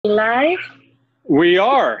Live? We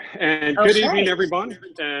are, and good Okay. evening, everyone,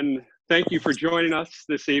 and thank you for joining us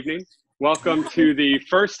this evening. Welcome to the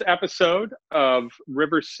first episode of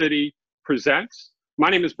River City Presents. My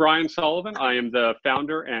name is Brian Sullivan. I am the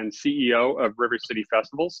founder and CEO of River City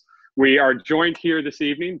Festivals. We are joined here this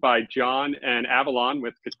evening by John and Avalon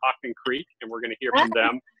with Catoctin Creek, and we're going to hear from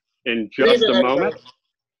them in just a moment.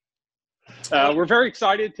 We're very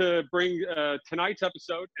excited to bring tonight's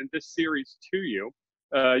episode and this series to you.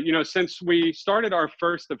 Since we started our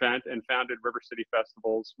first event and founded River City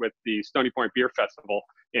Festivals with the Stony Point Beer Festival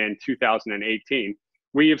in 2018,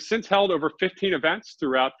 we have since held over 15 events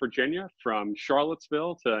throughout Virginia, from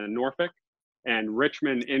Charlottesville to Norfolk and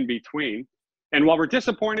Richmond in between. And while we're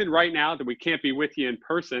disappointed right now that we can't be with you in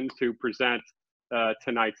person to present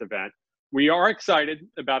tonight's event, we are excited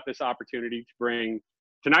about this opportunity to bring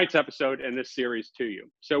tonight's episode and this series to you.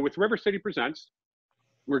 So with River City Presents,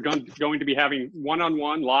 we're going to be having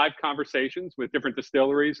one-on-one live conversations with different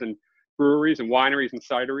distilleries and breweries and wineries and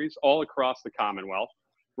cideries all across the Commonwealth.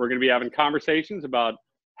 We're going to be having conversations about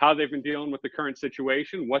how they've been dealing with the current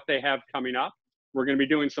situation, what they have coming up. We're going to be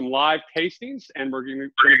doing some live tastings, and we're going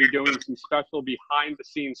to be doing some special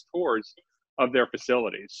behind-the-scenes tours of their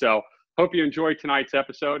facilities. So hope you enjoy tonight's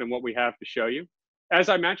episode and what we have to show you. As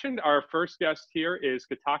I mentioned, our first guest here is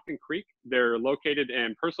Catoctin Creek. They're located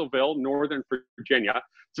in Purcellville, Northern Virginia.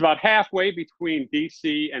 It's about halfway between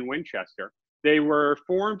DC and Winchester. They were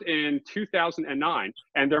formed in 2009,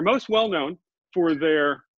 and they're most well known for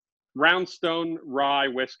their Roundstone Rye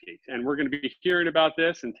whiskey. And we're going to be hearing about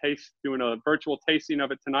this and doing a virtual tasting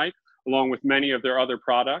of it tonight, along with many of their other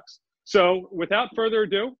products. So without further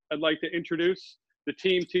ado, I'd like to introduce the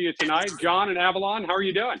team to you tonight. John and Avalon, how are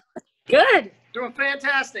you doing? Good. Doing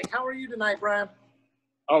fantastic. How are you tonight, Brian?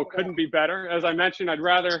 Oh, couldn't be better. As I mentioned, I'd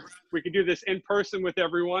rather we could do this in person with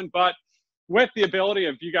everyone, but with the ability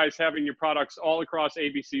of you guys having your products all across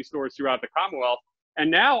ABC stores throughout the Commonwealth, and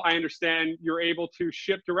now I understand you're able to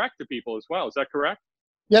ship direct to people as well. Is that correct?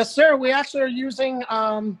 Yes, sir. We actually are using,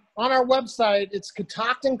 on our website, it's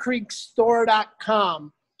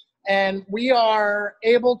catoctincreekstore.com, and we are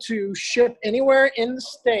able to ship anywhere in the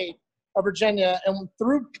state of Virginia, and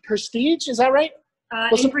through Prestige, is that right?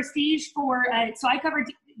 In Prestige for, so I covered,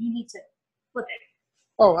 you need to flip it.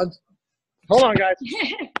 Oh, hold on, guys.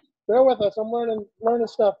 Bear with us. I'm learning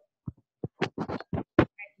stuff. Can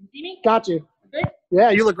you see me? Got you. Good? Yeah,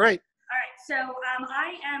 you look great. All right, so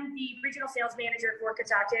I am the regional sales manager for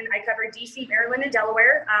Catoctin. I cover DC, Maryland, and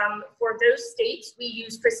Delaware. For those states, we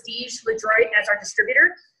use Prestige LaDroit as our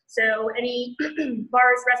distributor. So any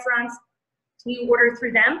bars, restaurants, you order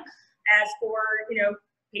through them. As for,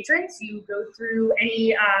 patrons, you go through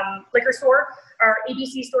any liquor store or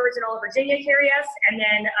ABC stores in all of Virginia carry us, and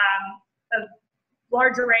then a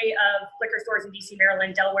large array of liquor stores in DC,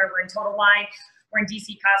 Maryland, Delaware. We're in Total Wine. We're in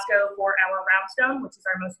DC Costco for our Roundstone, which is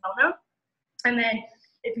our most well-known. And then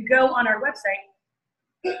if you go on our website,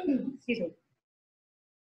 excuse me,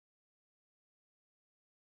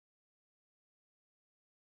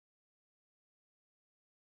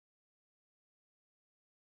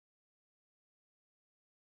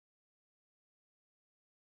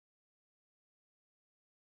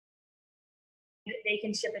 they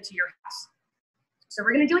can ship it to your house. So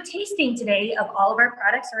we're going to do a tasting today of all of our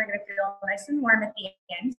products, and we're going to feel nice and warm at the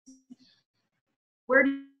end. We're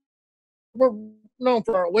known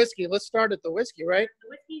for our whiskey. Let's start at the whiskey, right? The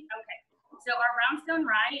whiskey? Okay. So our Roundstone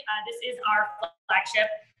Rye, this is our flagship.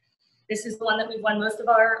 This is the one that we've won most of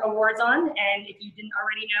our awards on, and if you didn't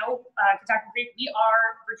already know, Catoctin Creek, we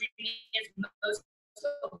are Virginia's most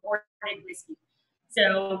awarded whiskey.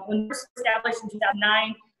 So when we were established in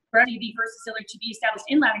 2009, we're actually the first distillery to be established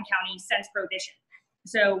in Loudoun County since Prohibition.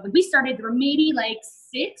 So when we started, there were maybe like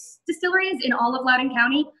 6 distilleries in all of Loudoun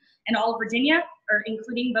County and all of Virginia, or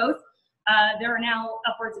including both. There are now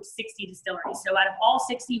upwards of 60 distilleries. So out of all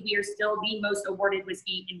 60, we are still the most awarded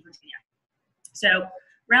whiskey in Virginia. So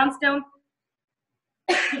Roundstone,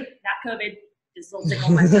 not COVID, just a little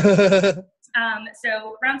tickle myself.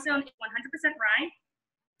 So Roundstone is 100% rye.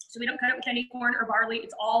 So we don't cut it with any corn or barley.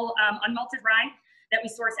 It's all unmalted rye that we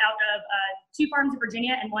source out of 2 farms in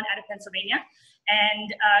Virginia and 1 out of Pennsylvania.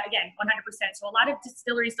 And again, 100%. So a lot of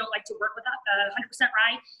distilleries don't like to work with 100%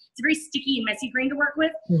 rye. It's a very sticky and messy grain to work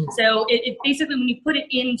with. So it basically, when you put it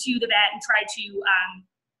into the vat and try to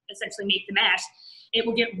essentially make the mash, it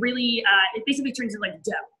will get really, it basically turns into like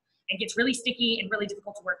dough and gets really sticky and really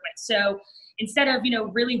difficult to work with. So instead of,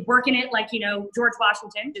 really working it like, George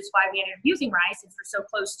Washington, which is why we ended up using rye since we're so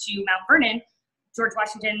close to Mount Vernon. George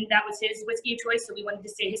Washington, that was his whiskey of choice, so we wanted to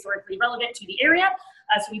stay historically relevant to the area,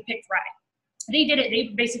 so we picked rye. They did it, they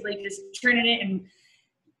basically just churned it and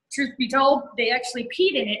truth be told, they actually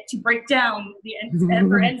peed in it to break down the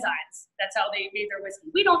enzymes. That's how they made their whiskey.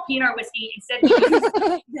 We don't pee in our whiskey. Instead, we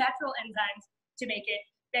use natural enzymes to make it.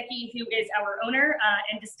 Becky, who is our owner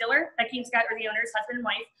and distiller, Becky and Scott are the owners, husband and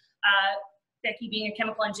wife. Becky being a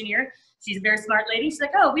chemical engineer, she's a very smart lady. She's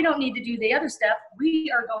like, oh, we don't need to do the other stuff.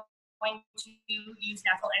 We are going to use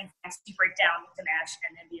natural enzymes to break down the mash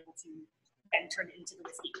and then be able to then turn it into the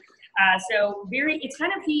whiskey. So it's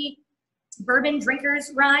kind of the bourbon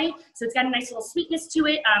drinker's rye. So it's got a nice little sweetness to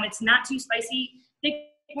it. It's not too spicy. Think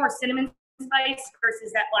more cinnamon spice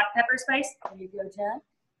versus that black pepper spice. There you go, Chad.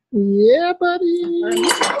 Yeah, buddy.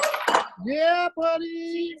 Yeah, buddy.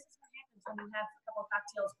 See, this is what happens when you have a couple of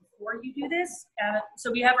cocktails before you do this.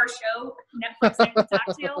 So we have our show, Netflix and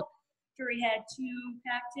Cocktail. We had 2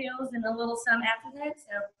 cocktails and a little some after that.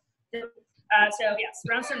 So yes,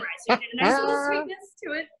 Roundstone Rye. So you get a nice little sweetness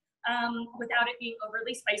to it without it being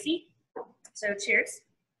overly spicy. So cheers.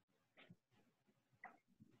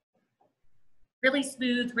 Really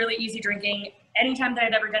smooth, really easy drinking. Anytime that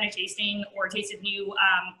I've ever done a tasting or tasted new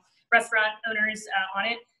restaurant owners on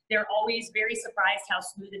it, they're always very surprised how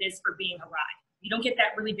smooth it is for being a rye. You don't get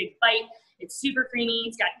that really big bite. It's super creamy.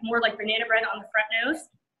 It's got more like banana bread on the front nose.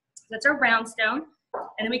 So that's our Roundstone.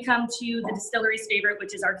 And then we come to the distillery's favorite,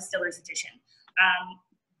 which is our Distiller's Edition.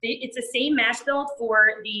 It's the same mash build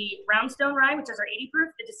for the Roundstone Rye, which is our 80 proof.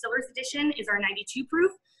 The Distiller's Edition is our 92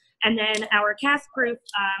 proof. And then our Cask Proof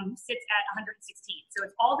sits at 116. So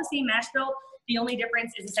it's all the same mash bill. The only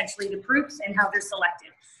difference is essentially the proofs and how they're selected.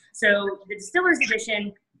 So the Distiller's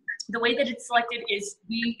Edition, the way that it's selected is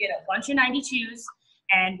we get a bunch of 92s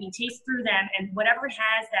and we taste through them, and whatever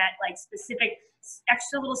has that like specific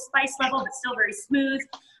extra little spice level but still very smooth,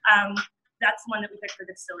 that's the one that we pick for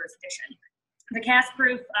the Distiller's Edition. The Cask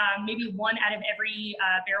Proof, maybe 1 out of every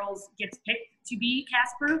barrels gets picked to be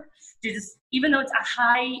Cask Proof. Even though it's a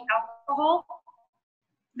high alcohol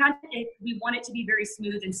content, we want it to be very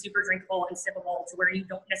smooth and super drinkable and sippable to where you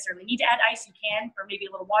don't necessarily need to add ice. You can, or maybe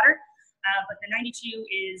a little water. But the 92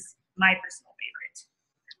 is my personal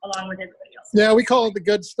favorite, along with everybody else. Yeah, we call it the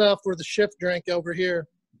good stuff or the shift drink over here.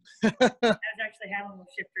 I was actually having a little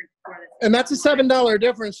shift drink before this. And that's a $7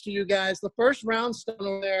 difference to you guys. The first Roundstone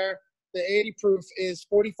over there, the 80 proof, is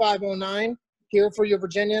 $45.09 here for your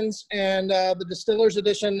Virginians, and the Distiller's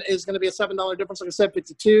Edition is going to be a $7 difference. Like I said,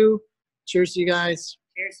 52. Cheers to you guys.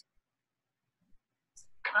 Cheers.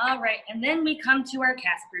 All right, and then we come to our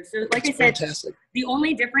Cask Proof. So, like I said, fantastic. The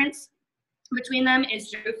only difference between them is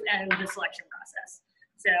proof and the selection process.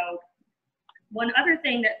 So, one other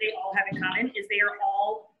thing that they all have in common is they are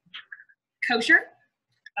all kosher.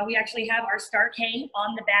 We actually have our Star K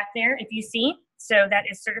on the back there, if you see. So that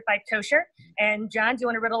is certified kosher. And John, do you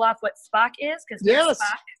want to riddle off what SPOC is? Yes,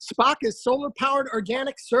 SPOC is solar powered,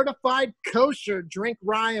 organic, certified kosher. Drink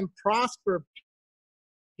rye and prosper,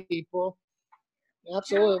 people.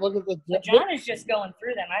 Absolutely. Look at the. John is just going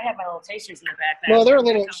through them. I have my little tasters in the back. Well, they're a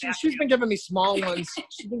little. She's been giving me small ones.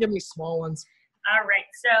 She's been giving me small ones. All right.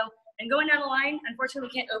 So, and going down the line, unfortunately,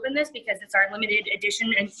 we can't open this because it's our limited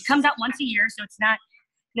edition, and it comes out once a year, so it's not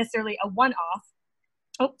necessarily a one-off.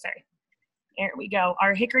 Oh, sorry. There we go.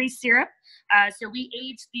 Our hickory syrup. So we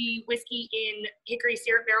age the whiskey in hickory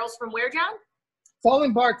syrup barrels from where, John?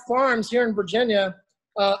 Falling Bark Farms here in Virginia.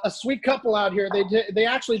 A sweet couple out here. They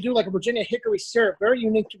actually do like a Virginia hickory syrup, very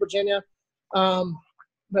unique to Virginia. They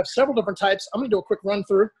have several different types. I'm going to do a quick run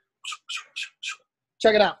through.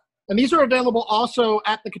 Check it out. And these are available also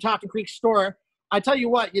at the Catoctin Creek store. I tell you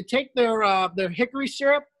what, you take their hickory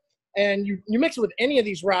syrup and you mix it with any of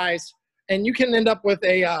these ryes, and you can end up with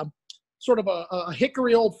a sort of a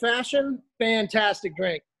hickory old-fashioned, fantastic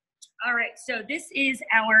drink. All right, so this is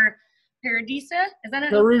our Pearusia. Is that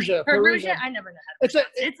it? Pearusia. Pearusia. I never know how to pronounce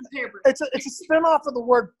it. It's a Pearusia. It's a spin-off of the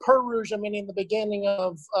word Pearusia, meaning the beginning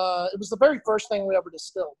of. It was the very first thing we ever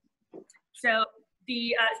distilled. So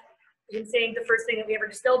him saying the first thing that we ever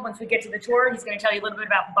distilled. Once we get to the tour, he's going to tell you a little bit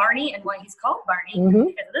about Barney and why he's called Barney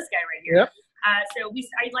because of this guy right here. Yep. I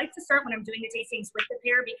like to start when I'm doing the tastings with the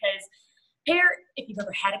pear because pear, if you've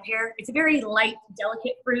ever had a pear, it's a very light,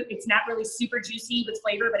 delicate fruit. It's not really super juicy with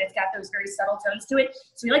flavor, but it's got those very subtle tones to it.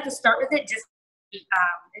 So we like to start with it.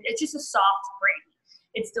 It's just a soft brandy.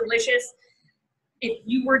 It's delicious. If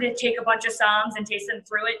you were to take a bunch of Soms and taste them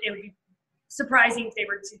through it, it would be surprising if they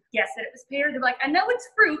were to guess that it was pear. They're like, I know it's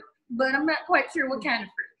fruit, but I'm not quite sure what kind of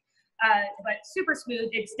fruit. But super smooth.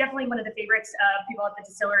 It's definitely one of the favorites of people at the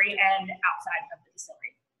distillery and outside of the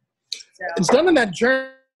distillery. So it's done in that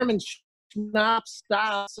German schnapps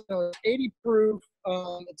style, so 80 proof.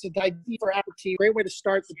 It's a idea for aperitif. Great way to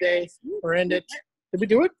start the day or end it. Did we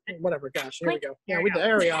do it? Whatever. Gosh, here we go. Yeah,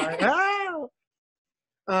 there we are. Oh.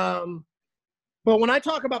 But when I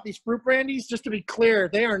talk about these fruit brandies, just to be clear,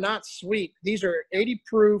 they are not sweet. These are 80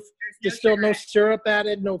 proof, distilled, no syrup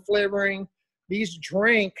added, no flavoring. These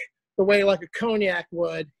drink the way like a cognac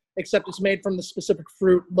would, except it's made from the specific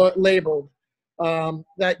fruit labeled,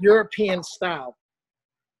 that European style.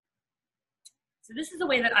 So this is the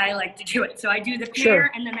way that I like to do it. So I do the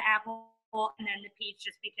pear and then the apple and then the peach,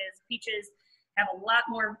 just because peaches have a lot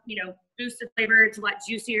more, you know, boost of flavor. It's a lot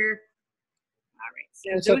juicier. All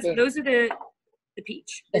right, so those are the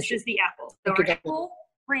peach. This is the apple. So our apple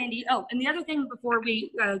brandy. Oh, and the other thing before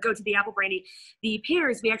we go to the apple brandy, the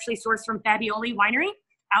pears we actually source from Fabioli Winery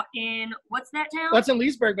out in, what's that town? That's in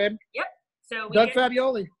Leesburg, babe. Yep. So Doug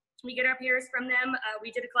Fabioli. We get our pears from them.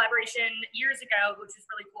 We did a collaboration years ago, which is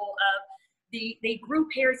really cool. They grew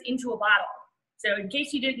pears into a bottle. So in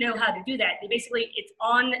case you didn't know how to do that, it's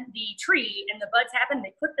on the tree and the buds happen.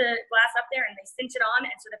 They put the glass up there and they cinch it on,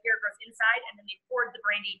 and so the pear grows inside, and then they poured the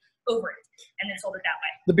brandy over it and then sold it that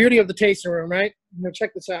way. The beauty of the tasting room, right? Now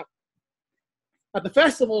check this out. At the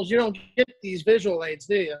festivals, you don't get these visual aids,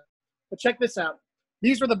 do you? But check this out.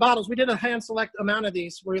 These were the bottles. We did a hand select amount of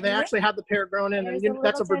these where they actually had the pear grown in. And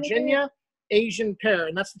that's a Virginia Asian pear,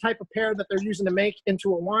 and that's the type of pear that they're using to make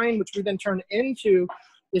into a wine, which we then turn into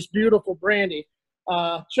this beautiful brandy.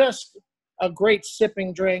 Just a great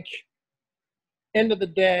sipping drink. End of the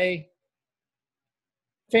day.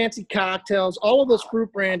 Fancy cocktails. All of those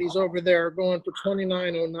fruit brandies over there are going for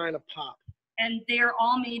 $29.09 a pop. And they're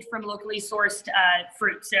all made from locally sourced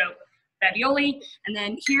fruit. So Fabioli. And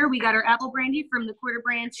then here we got our apple brandy from the Quarter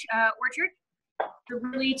Branch Orchard. The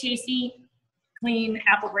really tasty, clean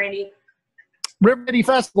apple brandy. River City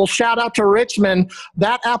Festival, shout out to Richmond.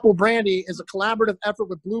 That apple brandy is a collaborative effort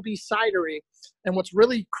with Blue Bee Cidery. And what's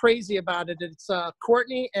really crazy about it, it's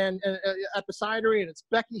Courtney and at the cidery, and it's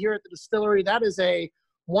Becky here at the distillery. That is a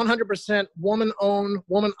 100% woman-owned,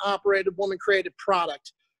 woman-operated, woman-created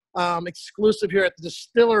product, exclusive here at the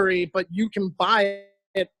distillery, but you can buy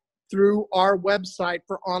it through our website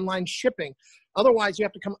for online shipping. Otherwise, you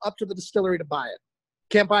have to come up to the distillery to buy it.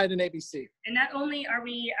 Can't buy it in ABC. And not only are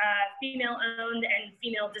we female-owned and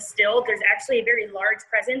female distilled, there's actually a very large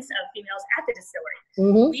presence of females at the distillery.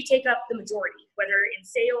 Mm-hmm. We take up the majority, whether in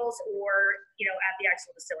sales or, you know, at the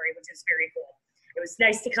actual distillery, which is very cool. It was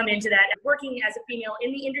nice to come into that. Working as a female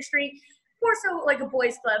in the industry, more so like a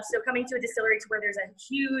boys' club. So coming to a distillery to where there's a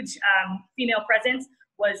huge female presence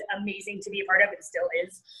was amazing to be a part of. It still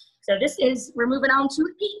is. So we're moving on to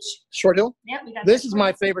peach. Short Hill? Yeah, we got this is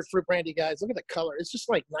my favorite fruit brandy, guys. Look at the color. It's just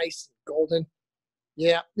like nice and golden.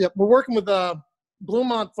 Yeah. We're working with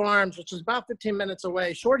Bluemont Farms, which is about 15 minutes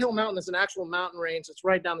away. Short Hill Mountain is an actual mountain range that's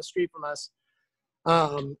right down the street from us.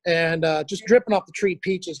 Just dripping off the tree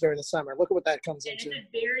peaches during the summer. Look at what that comes into. It's a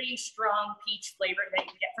very strong peach flavor that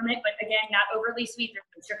you get from it, but again, not overly sweet. There's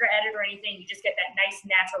no sugar added or anything. You just get that nice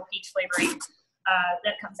natural peach flavoring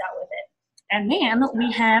that comes out with it. And then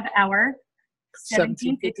we have our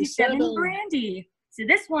 1757 brandy. So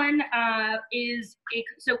this one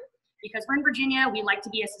because we're in Virginia, we like to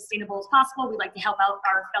be as sustainable as possible. We like to help out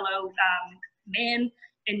our fellow men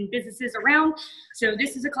and businesses around. So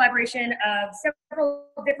this is a collaboration of several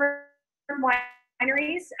different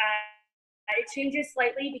wineries. It changes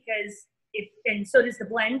slightly because and so does the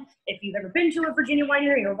blend. If you've ever been to a Virginia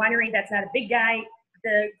winery or a winery that's not a big guy,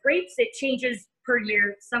 the grapes, it changes per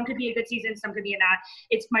year. Some could be a good season, some could be a not.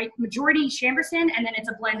 It's my majority Chamberson, and then it's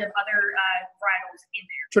a blend of other varietals in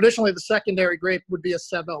there. Traditionally, the secondary grape would be a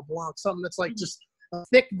Sauvignon Blanc, something that's like just a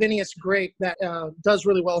thick vinous grape that does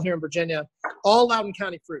really well here in Virginia. All Loudoun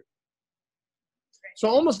County fruit. So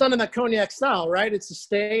almost done in that cognac style, right? It's a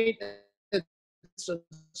state, it's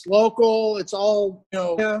local, it's all, you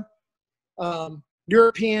know,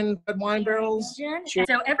 European red wine barrels.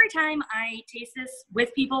 So every time I taste this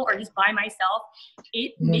with people or just by myself,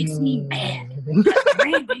 it makes me mad.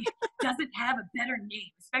 Brandy doesn't have a better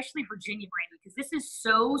name, especially Virginia brandy, because this is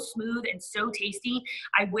so smooth and so tasty.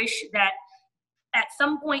 I wish that at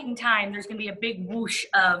some point in time, there's going to be a big whoosh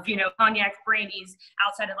of, you know, cognac brandies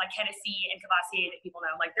outside of like Hennessy and Cavassier that people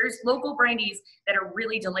know. Like there's local brandies that are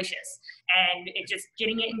really delicious, and it just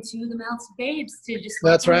getting it into the mouths of babes to just.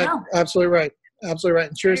 That's right. Know. Absolutely right. Absolutely right.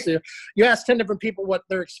 And cheers to you. You ask 10 different people what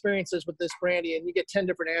their experience is with this brandy, and you get 10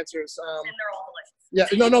 different answers. And they're all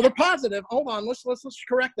delicious. Yeah, no, they're positive. Hold on, let's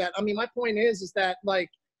correct that. I mean, my point is that like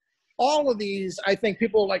all of these, I think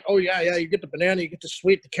people are like, oh yeah, you get the banana, you get the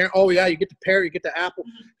sweet, the carrot. Oh yeah, you get the pear, you get the apple.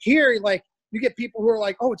 Mm-hmm. Here, like you get people who are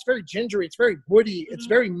like, oh, it's very gingery, it's very woody, it's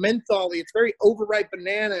very mentholy, it's very overripe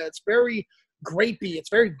banana, it's very grapey, it's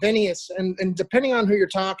very vinous, and depending on who you're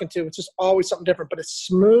talking to, it's just always something different. But it's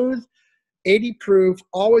smooth. 80 proof,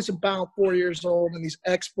 always about 4 years old in these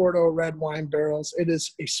Exporto red wine barrels. It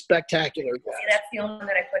is a spectacular glass. See, that's the only one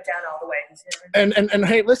that I put down all the way. And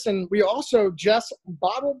hey, listen, we also just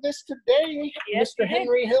bottled this today. Yes, Mr.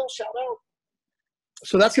 Henry Hill, shout out.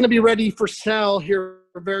 So that's going to be ready for sale here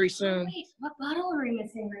very soon. Wait, what bottle are we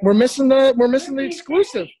missing? Right We're now? missing the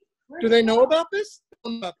exclusive. Do they know about this?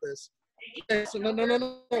 Know about this? Okay, so no.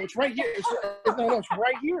 It's right here. It's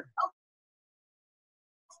right here.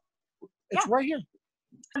 It's right here.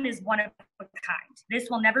 This one is one of a kind. This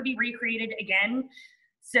will never be recreated again.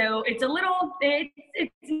 So it's a little,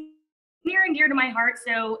 it's near and dear to my heart.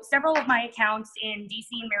 So several of my accounts in DC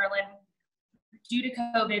and Maryland, due to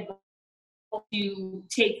COVID, will to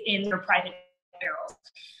take in their private barrels.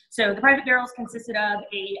 So the private barrels consisted of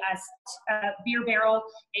a beer barrel,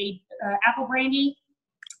 a apple brandy,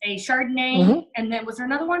 a Chardonnay, and then was there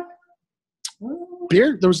another one?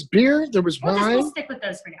 Beer. There was beer. There was wine. We'll stick with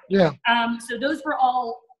those for now. Yeah. So those were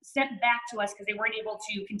all sent back to us because they weren't able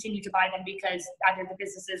to continue to buy them because either the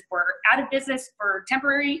businesses were out of business for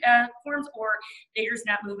temporary forms or they're just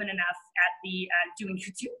not moving enough at the doing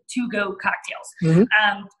to-go cocktails.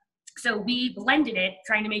 So we blended it,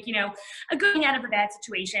 trying to make, you know, a good thing out of a bad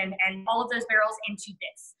situation, and all of those barrels into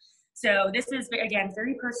this. So this is, again,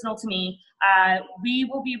 very personal to me. We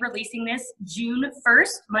will be releasing this June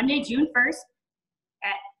 1st, Monday, June 1st.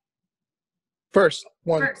 At First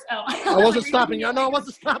one. First. Oh. I wasn't stopping you. No, I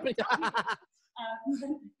wasn't stopping.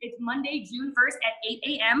 It's Monday, June 1st at 8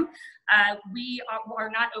 a.m. We are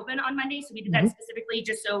not open on Monday, so we did that specifically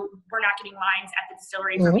just so we're not getting lines at the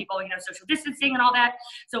distillery for people, you know, social distancing and all that.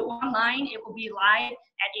 So online, it will be live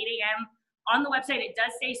at 8 a.m. On the website, it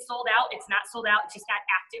does say sold out. It's not sold out. It's just not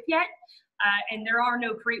active yet. And there are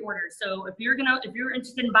no pre-orders. So if you're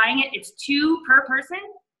interested in buying it, it's 2 per person,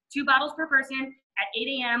 2 bottles per person at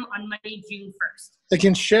 8 a.m. on Monday, June 1st. It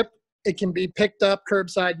can ship. It can be picked up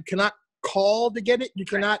curbside. You cannot call to get it. You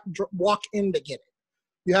cannot walk in to get it.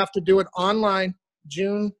 You have to do it online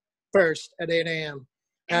June 1st at 8 a.m.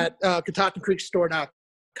 at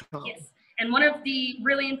CatoctinCreekStore.com. Yes. And one of the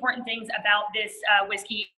really important things about this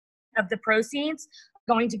whiskey, of the proceeds,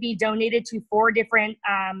 going to be donated to 4 different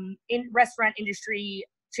restaurant industry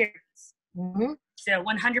charities. So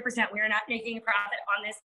 100%, we are not making a profit on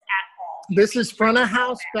this at all. This is front of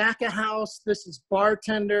house, back of house. This is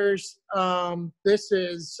bartenders. This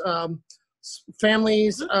is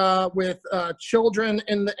families with children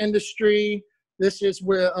in the industry. This is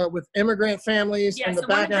with immigrant families in the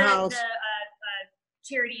back of house.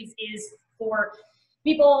 The charities is for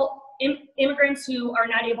people, immigrants who are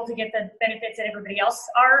not able to get the benefits that everybody else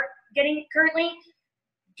are getting currently,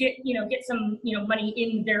 get some, money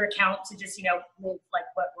in their account to just, live like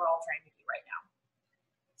what we're all trying to do right now.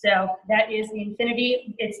 So that is the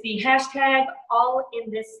Infinity. It's the hashtag all in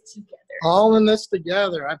this together. All in this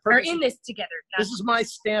together. Or in this together. This is my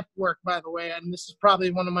stamp work, by the way, and this is probably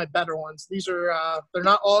one of my better ones. These are, they're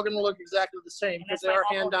not all going to look exactly the same because they are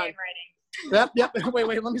hand-dyed. Yep.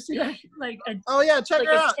 Wait, let me see that. Oh yeah, check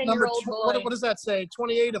her out. Number what does that say?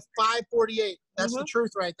 28 of 548. That's the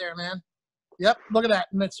truth right there, man. Yep, look at that.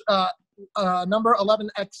 And it's number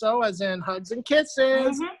 11XO, as in hugs and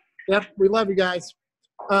kisses. Yep, we love you guys.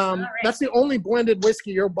 Right. That's the only blended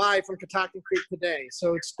whiskey you'll buy from Catoctin Creek today,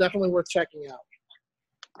 so it's definitely worth checking out.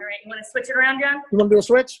 All right, you want to switch it around, John? You want to do a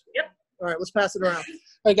switch? Yep. All right, let's pass it around.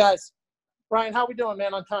 Hey guys, Brian, how we doing,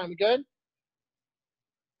 man? On time? We good?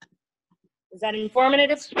 Is that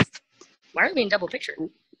informative? Why are we in double picture?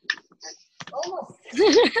 Almost.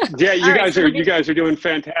 Yeah, you guys are doing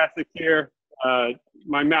fantastic here.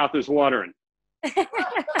 My mouth is watering. Yeah,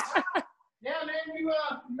 man, you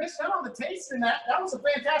missed out on the taste in that. That was a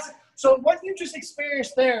fantastic. So what you just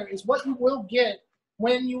experienced there is what you will get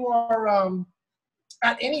when you are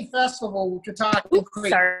at any festival with Catoctin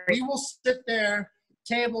Creek. We will sit there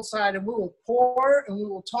tableside and we will pour and we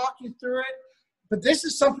will talk you through it. But this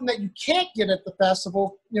is something that you can't get at the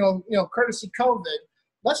festival, courtesy COVID.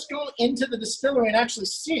 Let's go into the distillery and actually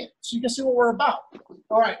see it so you can see what we're about.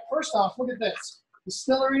 All right, first off, look at this.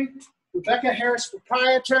 Distillery, Rebecca Harris,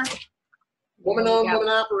 proprietor, woman-owned,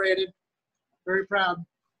 woman-operated. Very proud.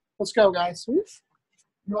 Let's go, guys. You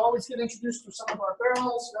always get introduced to some of our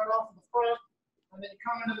barrels, right off in the front, and then you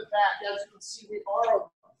come into the back. As you can see, we are a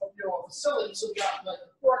facility, so we got like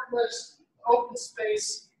the forklifts, open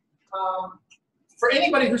space. For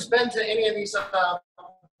anybody who's been to any of these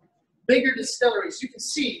bigger distilleries, you can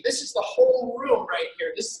see this is the whole room right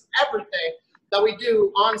here. This is everything that we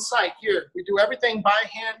do on site here. We do everything by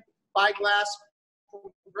hand, by glass,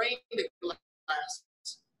 grain to glass.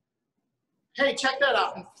 Hey, check that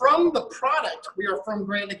out. And from the product, we are from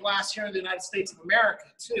grain to glass here in the United States of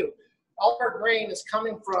America too. All our grain is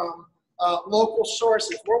coming from local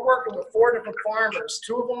sources. We're working with 4 different farmers.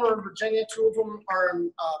 2 of them are in Virginia, 2 of them are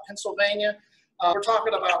in Pennsylvania. We're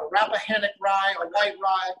talking about a Rappahannock rye, a white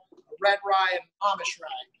rye, a red rye, and Amish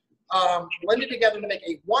rye. Blended together to make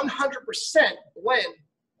a 100% blend,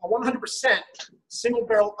 a 100% single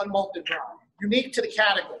barrel unmalted rye, unique to the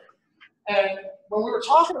category. And when we were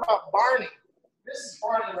talking about Barney, this is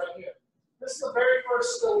Barney right here. This is the very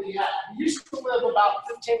first still we had. We used to live about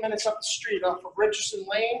 15 minutes up the street off of Richardson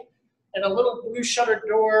Lane in a little blue shuttered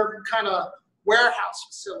door kind of warehouse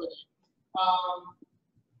facility.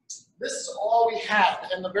 This is all we had.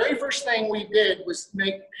 And the very first thing we did was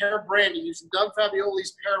make pear brandy using Doug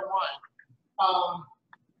Fabioli's pear wine.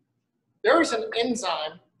 There is an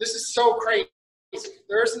enzyme. This is so crazy.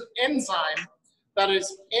 There is an enzyme that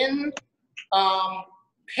is in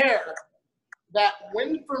pear that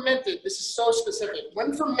when fermented, this is so specific,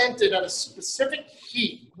 when fermented at a specific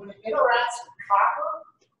heat, when it interacts with copper,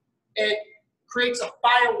 it creates a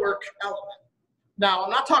firework element. Now, I'm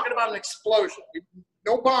not talking about an explosion.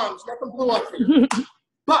 No bombs, nothing blew up here.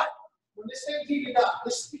 But when this thing heated up,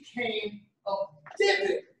 this became a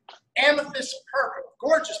vivid amethyst purple,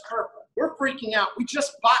 gorgeous purple. We're freaking out. We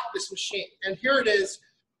just bought this machine, and here it is,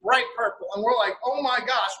 bright purple. And we're like, oh my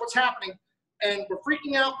gosh, what's happening? And we're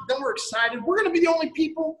freaking out, but then we're excited. We're going to be the only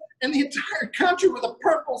people in the entire country with a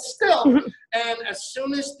purple still. And as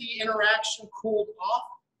soon as the interaction cooled off,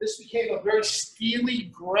 this became a very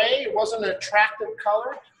steely gray. It wasn't an attractive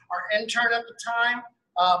color. Our intern at the time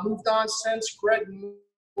moved on since, Greg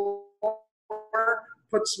Moore,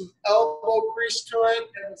 put some elbow grease to it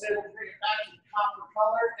and was able to bring it back to the copper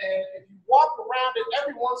color. And if you walk around it,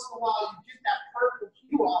 every once in a while, you get that purple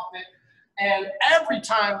hue off it. And every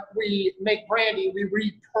time we make brandy, we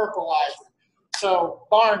repurplize it. So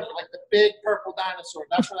Barney, like the big purple dinosaur,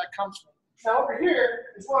 that's where that comes from. Now over here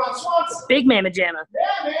is Ron Swanson. Big mamma jamma.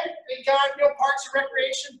 Yeah, man. Big guy, Parks and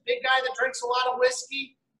Recreation. Big guy that drinks a lot of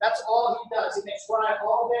whiskey. That's all he does. He makes rye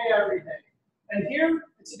all day, every day. And here,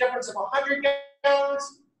 it's a difference of 100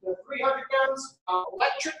 gallons to 300 gallons.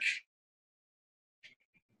 Electric,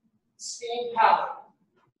 steam power.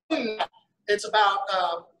 It's about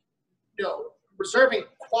reserving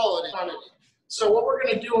quality. So what we're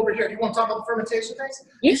going to do over here, do you want to talk about the fermentation tanks?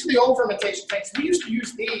 Yeah. These are the old fermentation tanks. We used to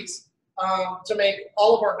use these to make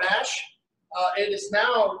all of our mash. It is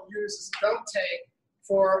now used as a dump tank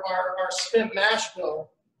for our spent mash bill,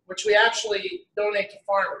 which we actually donate to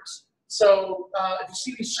farmers. So if you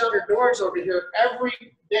see these shuttered doors over here, every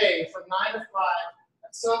day from 9 to 5,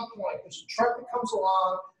 at some point, there's a truck that comes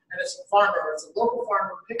along, and it's a farmer, it's a local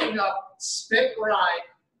farmer picking up spent rye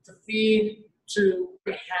to feed to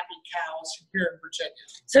happy cows here in Virginia.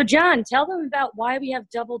 So John, tell them about why we have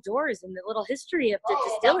double doors and the little history of the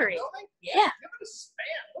distillery. Yeah. Give it a span.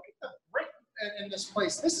 Look at the brick in this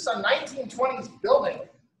place. This is a 1920s building.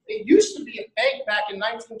 It used to be a bank back in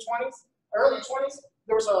 1920s, early 20s.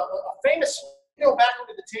 There was a famous, back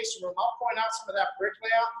into the tasting room. I'll point out some of that brick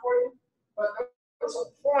layout for you. But there was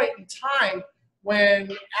a point in time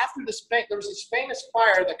when, after this bank, there was this famous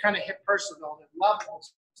fire that kind of hit Percival and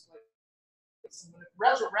levels. When it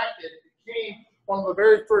resurrected, it became one of the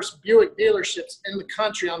very first Buick dealerships in the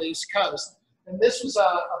country on the East Coast. And this was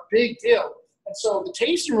a big deal. And so the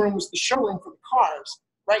tasting room was the showroom for the cars.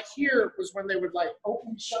 Right here was when they would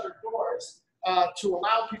open the shuttered doors to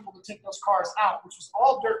allow people to take those cars out, which was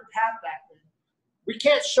all dirt path back then. We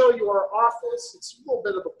can't show you our office. It's a little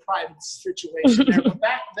bit of a private situation there. But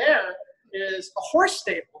back there is a horse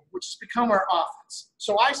stable, which has become our office.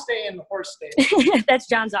 So I stay in the horse stable. That's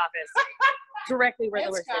John's office. Directly where the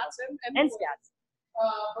horse stable. And Scott's.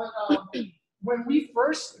 But when we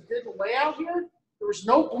first did the layout here, there was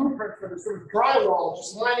no blueprint for this. There was drywall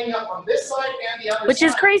just lining up on this side and the other side. Which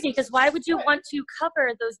is crazy, because why would you want to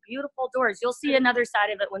cover those beautiful doors? You'll see another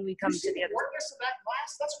side of it when we come to the other side. Of that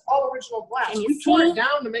glass? That's all original glass. Can you We tore see? it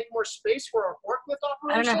down to make more space for our forklift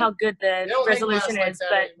operation. I don't know how good the resolution like is, that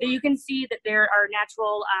but anymore. you can see that there are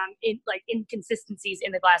natural inconsistencies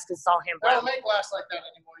in the glass because it's all hand They don't blown. make glass like that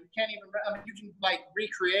anymore. You can't even, you can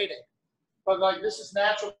recreate it. But this is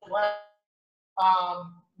natural glass.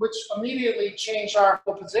 Which immediately changed our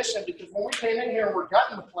whole position, because when we came in here and we're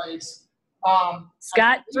gutting the place,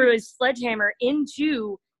 Scott threw his sledgehammer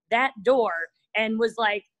into that door and was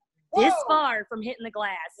like this far from hitting the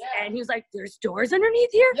glass. Yeah. And he was like, there's doors underneath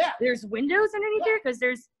here? Yeah. There's windows underneath here? Because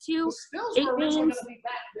there's two the stills 8 were originally beams going to be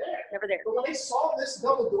back there. never there. But when they saw this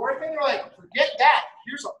double door thing, they're like, forget that.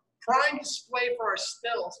 Here's a prime display for our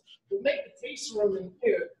stills. We'll make the tasting room in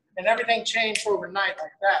here. And everything changed overnight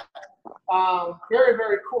like that. Very,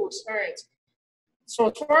 very cool experience. So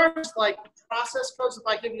as far as like process goes, if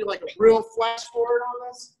I give you like a real flash forward on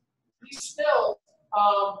this, we still,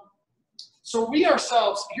 so we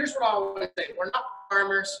ourselves, here's what I always say, we're not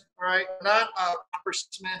farmers, all right? We're not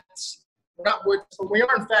coppersmiths, we're not wood, but we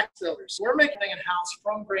are in fact distillers. So we're making it in-house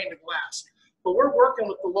from grain to glass. But we're working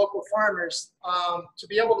with the local farmers to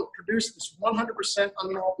be able to produce this 100%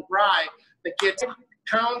 unmalted rye that gets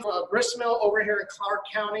pounds of grist mill over here in Clark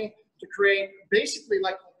County to create basically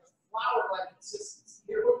like a flour-like consistency.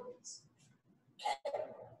 Here, look at this.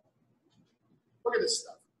 Look at this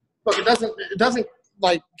stuff. Look, it doesn't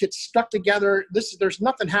like get stuck together. There's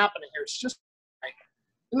nothing happening here. It's just rye.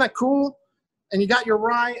 Isn't that cool? And you got your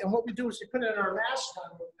rye, and what we do is we put it in our mash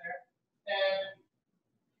tun over there, and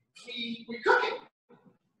we cook it.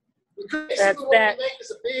 We cook it. Basically, what we make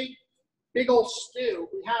is a big old stew.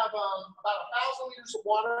 We have about 1,000 liters of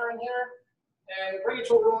water in here, and we bring it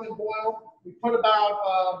to a rolling boil. We put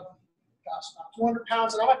about 200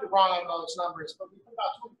 pounds, and I might be wrong on those numbers, but we put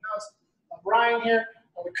about 200 pounds of rye in here,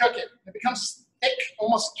 and we cook it. It becomes thick,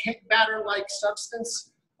 almost cake batter-like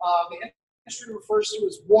substance. The industry refers to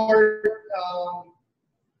as water.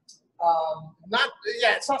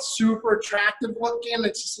 It's not super attractive looking.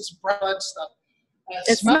 It's just this bread stuff.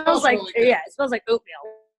 It smells like really it smells like oatmeal.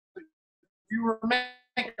 If you were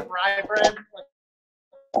making rye bread,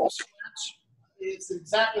 like it's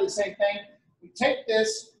exactly the same thing. We take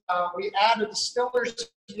this, we add a distiller's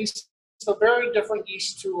yeast, it's a very different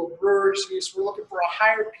yeast to a brewer's yeast. We're looking for a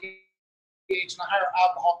higher pH and a higher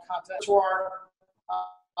alcohol content to our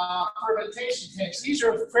fermentation tanks. These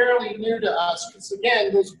are fairly new to us because,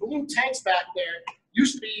 again, those blue tanks back there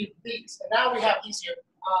used to be these, and now we have these here.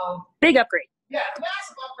 Big upgrade. Yeah,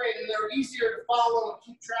 massive upgrade, and they're easier to follow and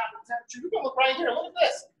keep track of temperature. You can look right here. Look at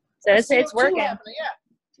this. So it's working.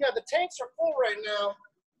 Yeah, the tanks are full right now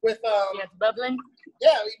with it's bubbling.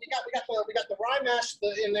 Yeah, we got the rye mash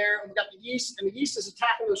in there, and we got the yeast, and the yeast is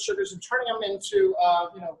attacking those sugars and turning them into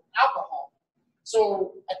alcohol.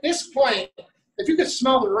 So at this point, if you could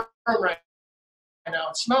smell the room right now,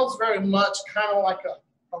 it smells very much kind of like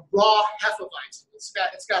a raw Hefeweizen. It's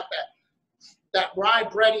got that rye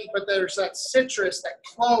bready, but there's that citrus, that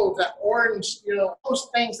clove, that orange, those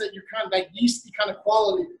things that you're kind of that yeasty kind of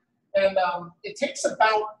quality. And it takes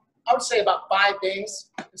about, I would say, about 5 days.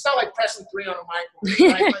 It's not like pressing 3 on a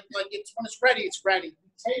microwave, right? like when it's ready, it's ready.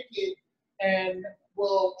 We take it and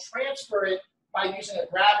we'll transfer it by using a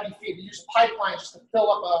gravity feed. We use a pipeline just to fill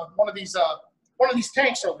up one of these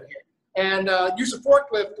tanks over here, and use a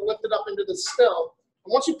forklift to lift it up into the still.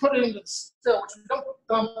 And once you put it into the still, which we don't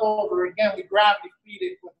dump over, again, we gravity feed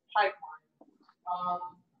it with a pipeline.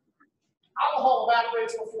 Alcohol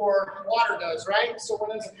evaporates before water does, right? So what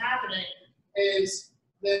ends up happening is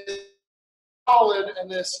this solid and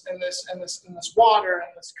this water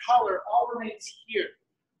and this color all remains here.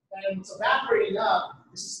 And what's evaporating up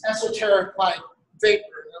is this esoteric like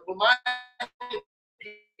vapor. And it reminded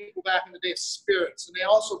people back in the day of spirits, and they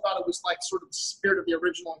also thought it was like sort of the spirit of the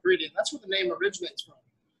original ingredient. That's where the name originates from.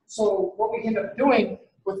 So what we end up doing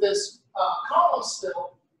with this column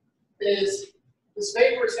still is this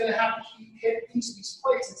vapor is going to have to keep hitting each of these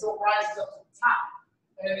plates until it rises up to the top.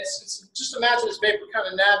 And it's just imagine this vapor kind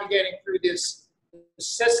of navigating through this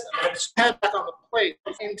system. It's head back on the plate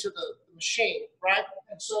into the machine, right?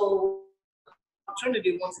 And so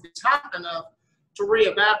opportunity once it gets hot enough to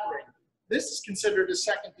re-evaporate. This is considered a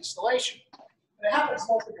second distillation. And it happens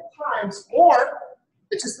multiple times, or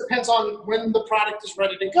it just depends on when the product is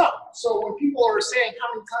ready to go. So when people are saying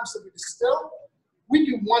how many times do we distill, we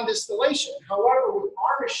do 1 distillation. However, with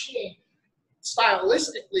our machine,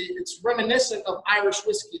 stylistically, it's reminiscent of Irish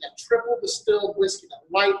whiskey, that triple distilled whiskey,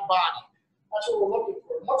 that light body. That's what we're looking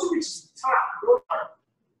for. Once it reaches the top,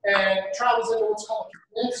 and it travels into what's called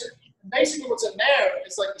a condenser. Basically, what's in there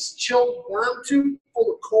is like this chilled worm tube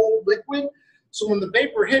full of cold liquid. So when the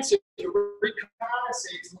vapor hits it, it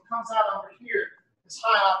recondensates, and what comes out over here is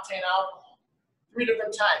high octane alcohol. 3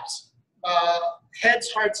 different types: heads,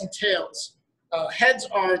 hearts, and tails. Heads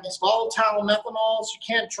are these volatile methanols. You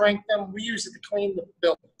can't drink them. We use it to clean the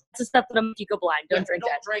building. It's the stuff that'll make you go blind. Don't drink that.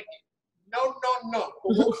 Don't drink it. No.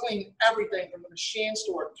 But we'll clean everything from the machines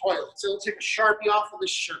to our toilets. It'll take a Sharpie off of this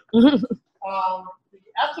shirt. The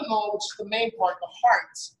ethanol, which is the main part, the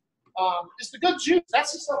hearts, is the good juice.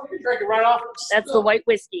 That's the stuff you can drink it right off of the That's the white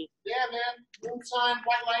whiskey. Yeah, man. Moonshine,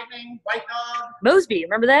 White Lightning, White Dog. Mosby,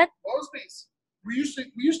 remember that? Mosby's. We used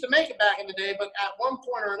to make it back in the day, but at one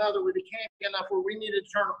point or another, we became big enough where we needed to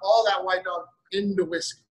turn all that White Dog into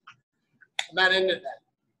whiskey. And that ended that.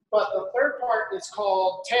 But the third part is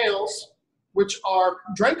called tails. which are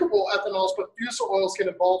drinkable ethanols, but fusel oils get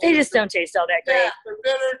involved. They just don't taste all that great. Yeah, they're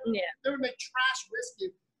bitter. Yeah. They would make trash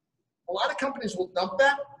whiskey. A lot of companies will dump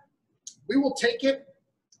that. We will take it.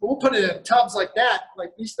 We'll put it in tubs like that, like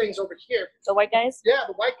these things over here. The white guys? Yeah,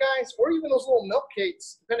 the white guys, or even those little milk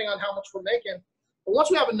cakes, depending on how much we're making. But once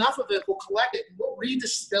we have enough of it, we'll collect it and we'll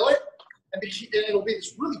redistill it, and it'll be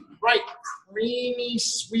this really bright, creamy,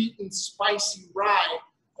 sweet, and spicy rye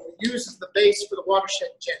that we use as the base for the Watershed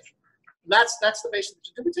Gin. And that's the base of the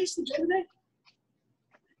gin. Did we taste the gin today?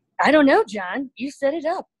 I don't know, John. You set it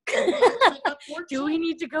up. Do we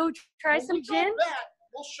need to go try some gin?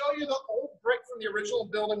 We'll show you the old brick from the original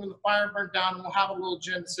building when the fire burned down, and we'll have a little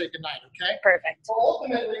gin to say goodnight, okay? Perfect. So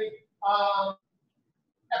ultimately,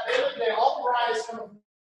 at the end of the day, all the rye is coming from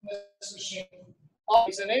this machine.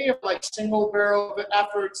 And any of like single barrel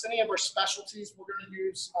efforts, any of our specialties, we're going to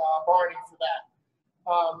use Brandy for that.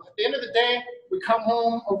 At the end of the day, we come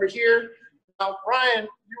home over here. Now, Brian,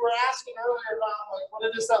 you were asking earlier about like what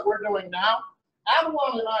it is that we're doing now.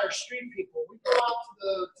 Avalon and I are street people. We go out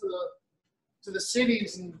to the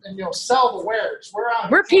cities and you know, sell the wares.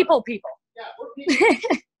 We're people. Yeah, we're people.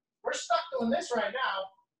 We're stuck doing this right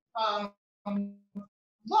now.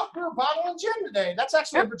 Look, we're bottling gin today. That's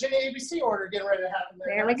actually a Virginia ABC order getting ready to happen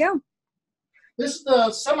there. There we go. This is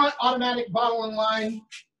the semi-automatic bottling line.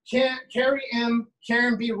 Carrie M.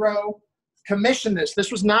 Karen B. Rowe commissioned this.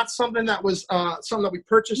 This was not something that was something that we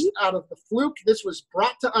purchased out of the fluke. This was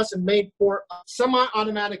brought to us and made for a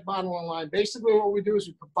semi-automatic bottling line. Basically, what we do is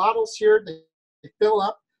we put bottles here. They fill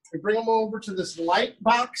up. We bring them over to this light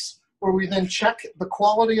box where we then check the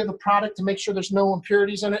quality of the product to make sure there's no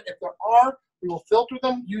impurities in it. If there are, we will filter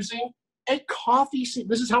them using a coffee seed.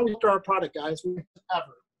 This is how we filter our product, guys.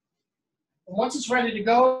 Ever. And once it's ready to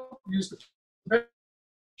go, use the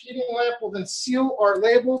heating lamp. We'll then seal our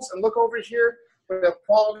labels and look over here. We have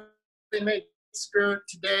quality made spirit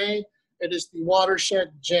today. It is the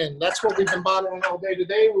Watershed Gin. That's what we've been bottling all day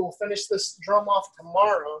today. We will finish this drum off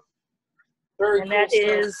tomorrow. Very and cool that stuff.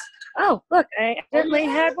 is, oh, look, I definitely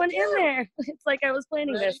had one in there. It's like I was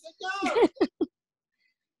planning Ready this. to go.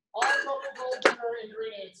 All local dinner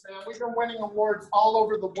ingredients, man. We've been winning awards all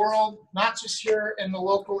over the world, not just here in the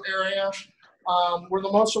local area. We're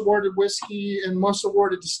the most awarded whiskey and most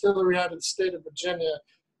awarded distillery out of the state of Virginia.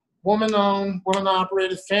 Woman-owned,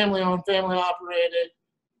 woman-operated, family-owned, family-operated,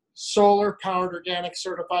 solar-powered, organic,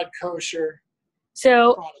 certified kosher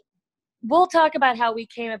So product. we'll talk about how we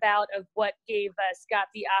came about of what gave Scott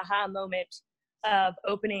the aha moment of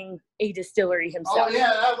opening a distillery himself. Oh,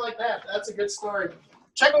 yeah, I like that. That's a good story.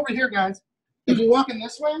 Check over here, guys. If you're walking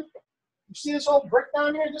this way, you see this old brick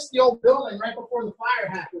down here? This is the old building right before the fire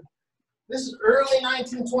happened. This is early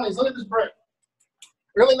 1920s. Look at this brick.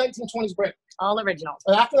 Early 1920s brick. All original.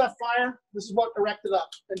 And after that fire, this is what erected up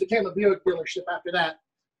and became a Buick dealership after that.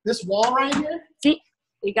 This wall right here. See,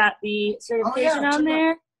 we got the certification on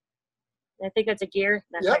there. I think that's a gear.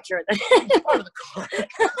 Not quite sure. It's part of the car.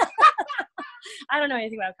 I don't know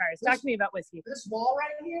anything about cars. Talk to me about whiskey. This wall right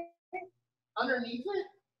here, underneath it,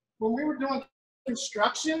 when we were doing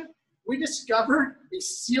construction, we discovered a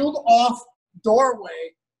sealed off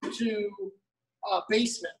doorway to a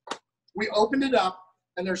basement. We opened it up,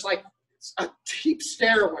 and there's like a deep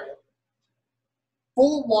stairway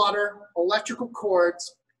full of water, electrical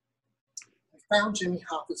cords. I found Jimmy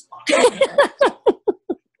Hoffa's body.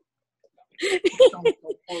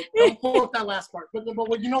 Don't quote that last part. But you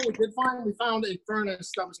know what we did find? We found a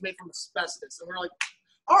furnace that was made from asbestos. And we're like,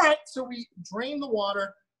 all right. So we drained the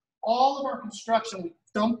water. All of our construction, we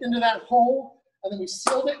dumped into that hole. And then we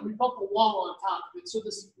sealed it. And we built the wall on top of it. So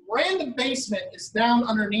this random basement is down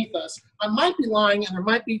underneath us. I might be lying, and there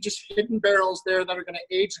might be just hidden barrels there that are going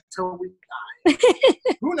to age until we die.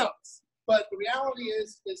 Who knows? But the reality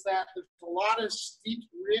is that there's a lot of steep,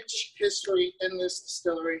 rich history in this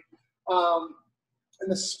distillery. In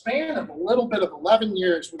the span of a little bit of 11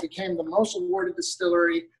 years, we became the most awarded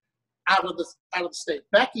distillery out of the state.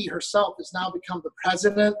 Becky herself has now become the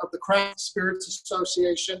president of the Craft Spirits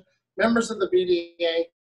Association, members of the BDA,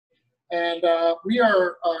 and we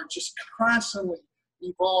are just constantly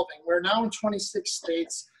evolving. We're now in 26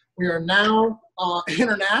 states. We are now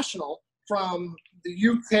international, from the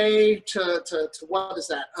UK to what is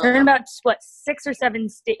that? We're in about, what, 6 or 7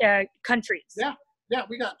 countries. Yeah,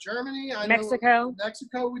 we got Germany. Mexico.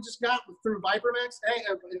 Mexico we just got through Vipermex. Hey,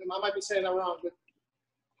 I might be saying that wrong, but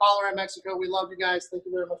holler at Mexico. We love you guys. Thank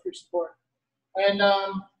you very much for your support. And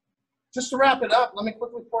just to wrap it up, let me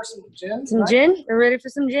quickly pour some gin. Some gin? We're ready for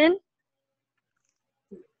some gin?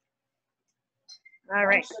 All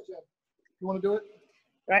right. You want to do it?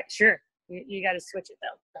 Right, sure. You got to switch it,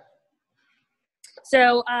 though.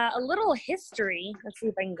 So a little history. Let's see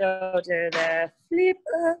if I can go to the flip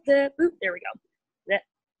of the boot. There we go.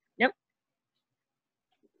 Nope.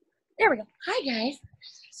 There we go. Hi, guys.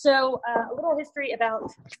 So a little history about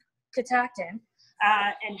Catoctin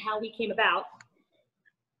and how we came about.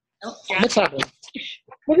 Oh, yeah. What's happening?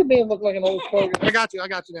 Look at me and look like an old program. I got you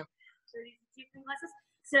now.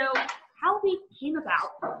 So how we came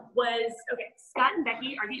about was, okay, Scott and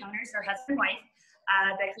Becky are the owners, they're husband and wife.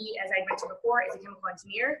 Becky, as I mentioned before, is a chemical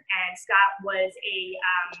engineer, and Scott was a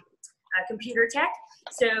computer tech.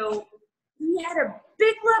 So he had a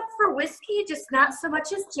big love for whiskey, just not so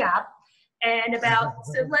much his job. And about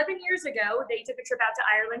 11 years ago, they took a trip out to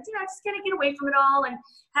Ireland, just kind of get away from it all and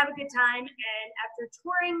have a good time. And after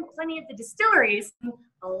touring plenty of the distilleries,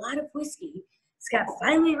 a lot of whiskey, Scott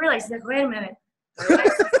finally realized, he's like, wait a minute, my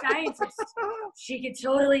wife's a scientist. She could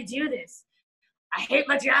totally do this. I hate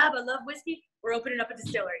my job. I love whiskey. We're opening up a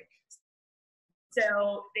distillery.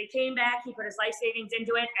 So they came back. He put his life savings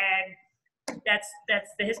into it, and that's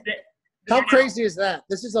the history. How crazy is that?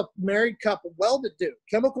 This is a married couple, well-to-do,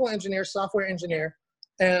 chemical engineer, software engineer,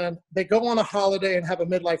 and they go on a holiday and have a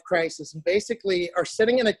midlife crisis, and basically are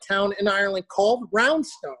sitting in a town in Ireland called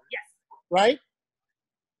Roundstone. Yes. Right?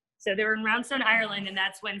 So they were in Roundstone, Ireland, and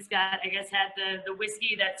that's when Scott, I guess, had the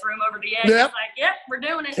whiskey that threw him over the edge. Yep. He's like, yep, we're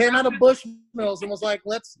doing it. Came out of Bushmills and was like,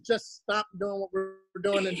 let's just stop doing what we're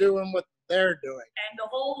doing and doing what they're doing.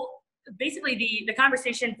 And basically the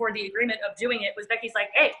conversation for the agreement of doing it was Becky's like,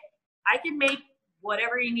 hey, I can make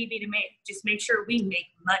whatever you need me to make. Just make sure we make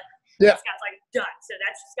money. Yeah. And Scott's like, done. So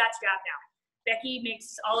that's Scott's job now. Becky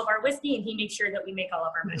makes all of our whiskey, and he makes sure that we make all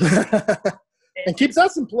of our money. And keeps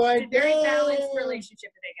us employed. It's a very balanced relationship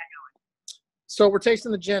that they got going. So we're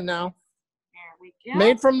tasting the gin now. There we go.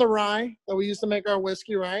 Made from the rye that we used to make our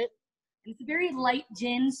whiskey, right? It's a very light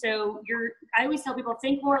gin, so I always tell people,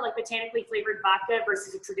 think more like botanically flavored vodka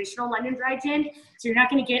versus a traditional London dry gin. So you're not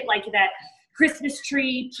going to get like that Christmas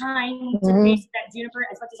tree pine to taste that juniper.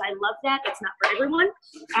 As much as I love that, it's not for everyone.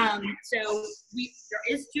 So there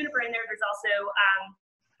is juniper in there. There's also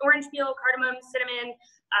orange peel, cardamom, cinnamon.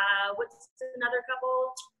 What's another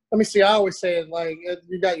couple? Let me see. I always say it like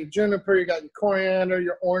you got your juniper, you got your coriander,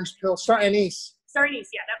 your orange peel, star anise. Star anise,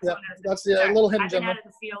 yeah, that was one. That's the little hidden gem. I've been out of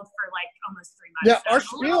the field for like almost 3 months.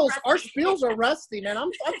 Yeah, our spiels are rusty, man. I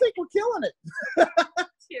think we're killing it.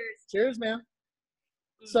 Cheers. Cheers, man.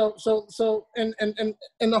 So and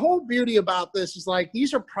the whole beauty about this is like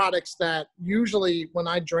these are products that usually when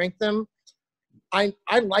I drink them, I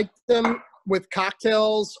like them with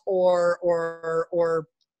cocktails or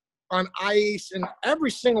on ice, and every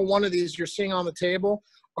single one of these you're seeing on the table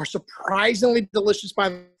are surprisingly delicious.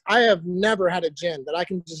 I have never had a gin that I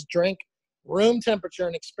can just drink room temperature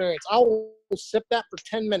and experience. I will sip that for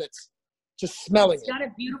 10 minutes. Just smelling it. It's got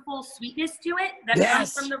a beautiful sweetness to it that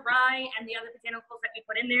comes from the rye and the other botanicals that we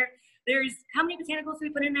put in there. There's how many botanicals do we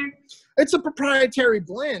put in there? It's a proprietary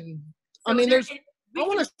blend. So I mean, I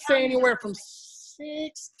want to say anywhere from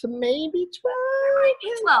 6 to maybe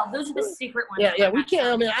 12. Those are the secret ones. Yeah, we can't.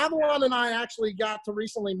 I mean, Avalon and I actually got to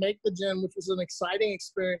recently make the gin, which was an exciting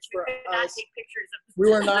experience for us.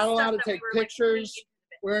 We were not allowed to take pictures.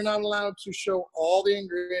 We were not allowed to show all the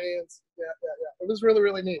ingredients. Yeah. It was really,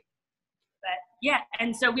 really neat. But yeah,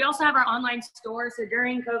 and so we also have our online store. So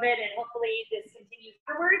during COVID, and hopefully this continues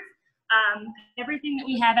forward, everything that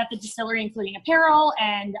we have at the distillery, including apparel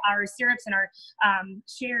and our syrups and our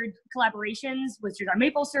shared collaborations, which is our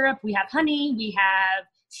maple syrup. We have honey, we have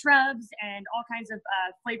shrubs, and all kinds of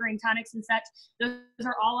flavoring tonics and such. Those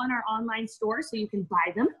are all on our online store, so you can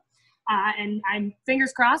buy them. And I'm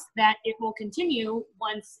fingers crossed that it will continue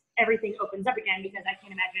once everything opens up again, because I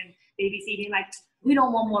can't imagine the ABC being like, we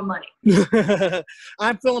don't want more money.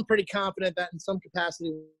 I'm feeling pretty confident that in some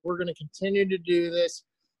capacity we're going to continue to do this.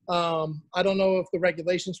 I don't know if the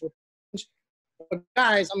regulations will change, but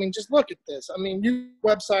guys, I mean, just look at this. I mean, you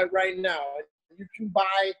website right now, you can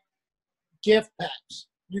buy gift packs.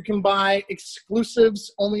 You can buy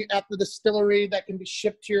exclusives only at the distillery that can be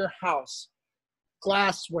shipped to your house.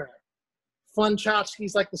 Glassware. Fun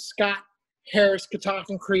tchotchkes like the Scott Harris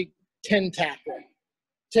Catoctin Creek tin tackle.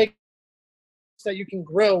 Take that you can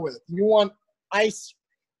grill with. You want ice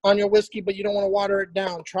on your whiskey, but you don't want to water it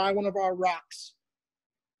down. Try one of our rocks.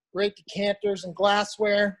 Great decanters and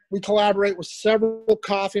glassware. We collaborate with several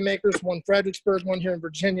coffee makers, one Fredericksburg, one here in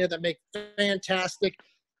Virginia, that make fantastic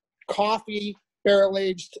coffee,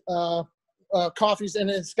 barrel-aged coffees, and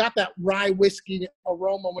it's got that rye whiskey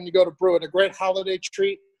aroma when you go to brew it. A great holiday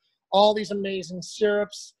treat. All these amazing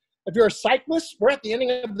syrups. If you're a cyclist, we're at the ending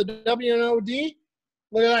of the WNOD.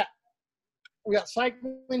 Look at that. We got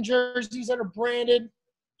cycling jerseys that are branded,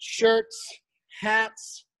 shirts,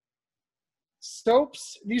 hats,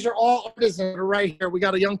 soaps. These are all artisans right here. We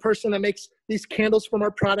got a young person that makes these candles from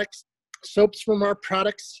our products, soaps from our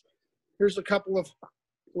products. Here's a couple of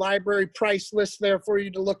library price lists there for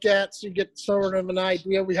you to look at so you get sort of an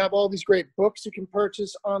idea. We have all these great books you can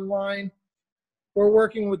purchase online. We're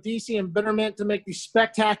working with DC and Bittermint to make these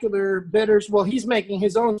spectacular bitters. Well, he's making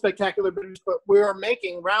his own spectacular bitters, but we are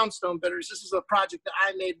making Roundstone bitters. This is a project that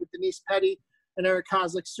I made with Denise Petty and Eric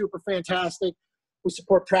Kozlik. Super fantastic. We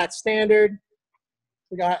support Pratt Standard.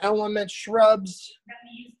 We got Element Shrubs.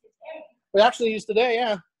 We actually used today,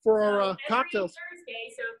 yeah, for our cocktails. Thursday,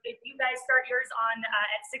 so if you guys start yours on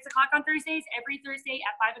at 6 o'clock on Thursdays, every Thursday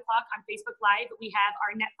at 5 o'clock on Facebook Live, we have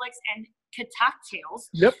our Netflix and Catoctails.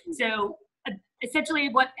 Yep. So essentially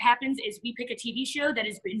what happens is we pick a TV show that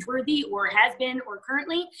is binge-worthy or has been or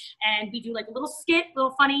currently, and we do like a little skit,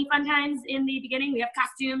 little funny fun times in the beginning. We have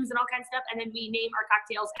costumes and all kinds of stuff, and then we name our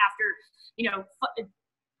cocktails after, you know,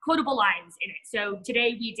 quotable lines in it. So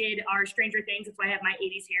today we did our Stranger Things. That's why I have my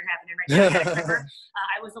 80s hair happening right now. I remember.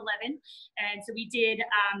 I was 11. And so we did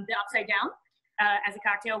the Upside Down as a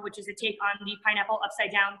cocktail, which is a take on the pineapple upside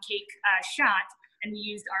down cake shot. And we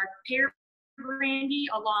used our pear brandy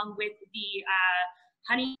along with the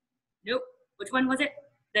honey. Nope. Which one was it?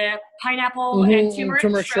 The pineapple and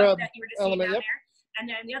turmeric shrub that you were just seeing down there. And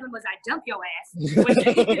then the other one was I dump your ass, which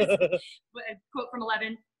is a quote from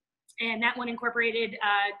 11. And that one incorporated,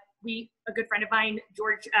 a good friend of mine,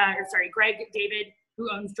 Greg David, who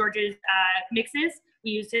owns George's mixes.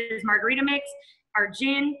 We used his margarita mix, our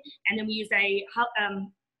gin, and then we used a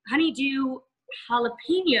honeydew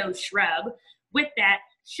jalapeno shrub with that,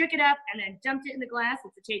 shook it up, and then dumped it in the glass.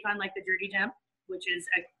 It's a take on like the dirty dump, which is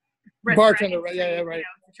a bartender, right? Yeah, right. You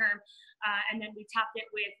know, it's a term. And then we topped it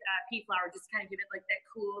with pea flour, just kind of give it like that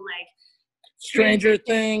cool, like, Stranger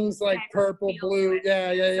Things, like purple, blue. Yeah.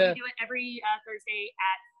 So we do it every Thursday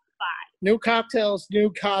at 5. New cocktails,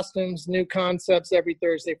 new costumes, new concepts every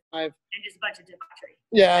Thursday 5. And just a bunch of debauchery.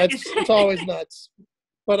 Yeah, it's always nuts.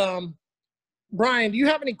 But Brian, do you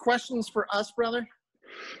have any questions for us, brother?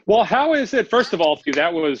 Well, how is it? First of all,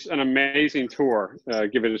 that was an amazing tour.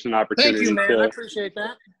 Giving us an opportunity. Thank you, man. I appreciate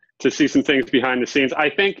that. To see some things behind the scenes. I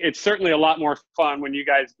think it's certainly a lot more fun when you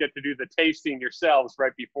guys get to do the tasting yourselves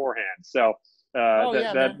right beforehand. So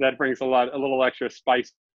that brings a little extra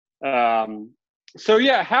spice. So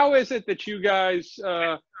yeah, how is it that you guys,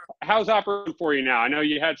 how's operating for you now? I know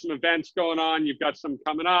you had some events going on, you've got some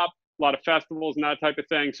coming up, a lot of festivals and that type of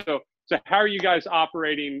thing. So how are you guys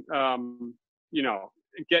operating, you know,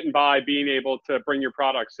 getting by, being able to bring your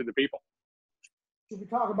products to the people? Should we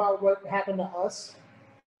talk about what happened to us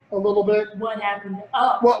a little bit? What happened?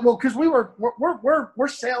 Oh. Well, because we're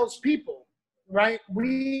salespeople, right?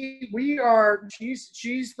 We are. She's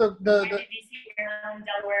the Delaware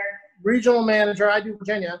regional manager. I do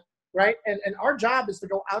Virginia, right? And our job is to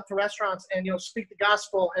go out to restaurants and, you know, speak the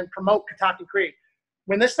gospel and promote Catoctin Creek.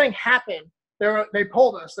 When this thing happened, they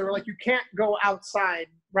pulled us. They were like, you can't go outside,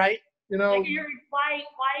 right? You know, like why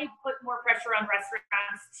put more pressure on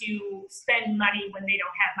restaurants to spend money when they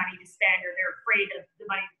don't have money to spend, or they're afraid of the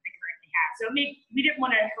money that they currently have? So we didn't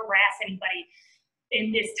want to harass anybody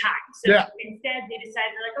in this time. So instead, they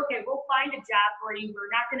decided, like, okay, we'll find a job for you.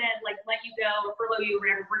 We're not going to like let you go or furlough you or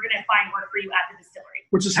whatever. We're going to find work for you at the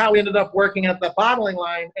distillery. Which is how we ended up working at the bottling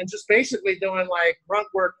line and just basically doing like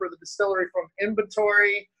grunt work for the distillery, from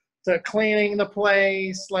inventory to cleaning the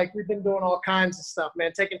place. Like, we've been doing all kinds of stuff,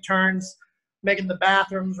 man. Taking turns, making the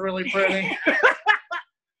bathrooms really pretty.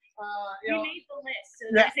 We made the list. So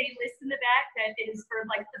there's a list in the back that is for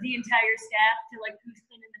like the entire staff to like who's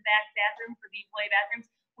cleaning the back bathroom for the employee bathrooms.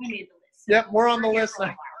 We made the list. So yep, we're on the list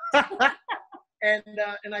now.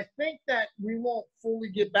 And I think that we won't fully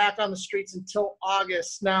get back on the streets until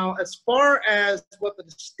August. Now, as far as what the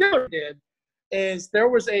distiller did, is there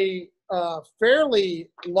was a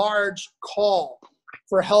fairly large call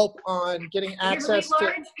for help on getting access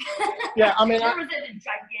to. Yeah, I mean, there was a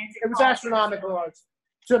gigantic. It was astronomically large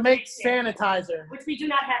to make sanitizer, which we do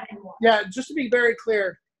not have anymore. Yeah, just to be very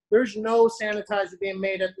clear, there's no sanitizer being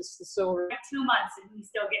made at this distillery. Like 2 months, and we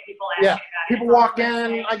still get people asking about it. People walk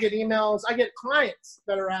in, I get emails, I get clients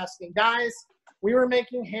that are asking, guys, we were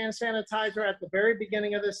making hand sanitizer at the very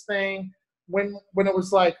beginning of this thing when it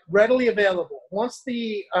was like readily available. Once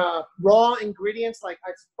the raw ingredients like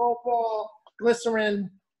isopropyl,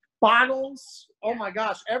 glycerin, bottles, oh my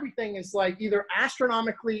gosh, everything is like either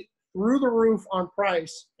astronomically through the roof on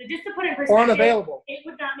price, so just to put in perspective, or unavailable. It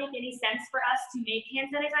would not make any sense for us to make hand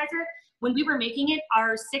sanitizer. When we were making it,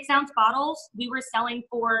 our 6-ounce bottles we were selling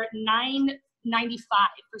for $9.95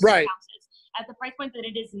 for 6 ounces, At the price point that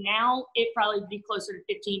it is now, it probably would be closer to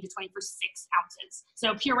 15 to 20 for 6 ounces.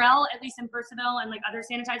 So Purell, at least in Purcellville and like other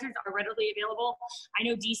sanitizers, are readily available. I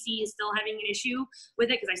know DC is still having an issue with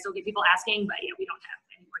it because I still get people asking, but we don't have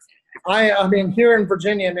any more sanitizers. I mean, here in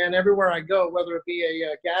Virginia, man, everywhere I go, whether it be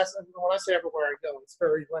a gas, when I say everywhere I go, it's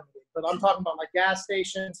very limited. But I'm talking about like gas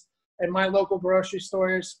stations and my local grocery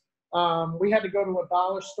stores. We had to go to a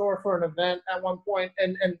dollar store for an event at one point,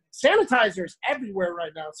 and sanitizers everywhere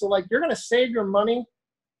right now. So like, you're going to save your money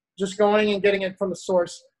just going and getting it from the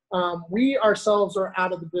source. We ourselves are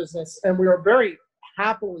out of the business, and we are very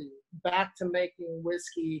happily back to making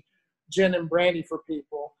whiskey, gin, and brandy for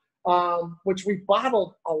people, which we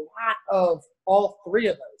bottled a lot of all 3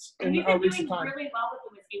 of those in our recent time. Really well with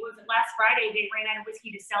the whiskey. Was it last Friday they ran out of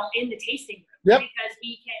whiskey to sell in the tasting room? Yep. Because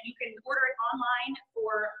you can order it online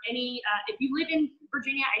for any. If you live in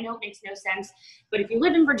Virginia, I know it makes no sense, but if you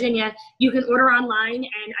live in Virginia, you can order online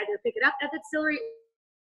and either pick it up at the distillery,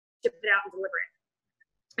 ship it out, and deliver it.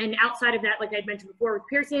 And outside of that, like I mentioned before with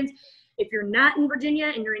Pearson's, if you're not in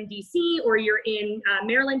Virginia and you're in DC or you're in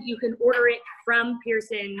Maryland, you can order it from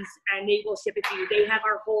Pearson's and they will ship it to you. They have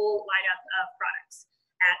our whole lineup of products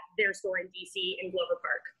at their store in DC in Glover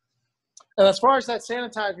Park. And as far as that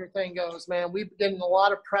sanitizer thing goes, man, we've been getting a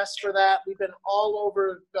lot of press for that. We've been all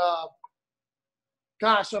over,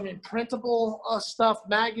 printable stuff,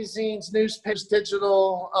 magazines, newspapers,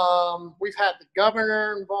 digital. We've had the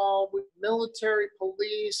governor involved, with military,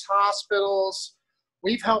 police, hospitals.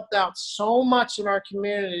 We've helped out so much in our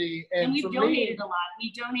community. And we've donated a lot.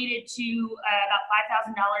 We donated to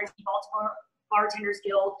about $5,000 to Baltimore Bartenders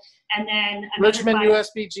Guild, and then Richmond 5,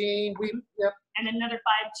 USBG. And then another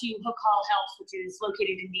 5 to Hook Hall Helps, which is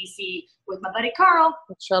located in DC, with my buddy Carl.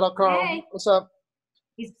 Shout out, Carl. Hey. What's up?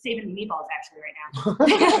 He's saving meatballs actually right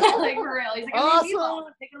now. Like for real. He's like, I'm meatballs.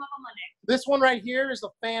 I'm picking them up on Monday. This one right here is a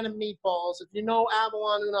fan of meatballs. If you know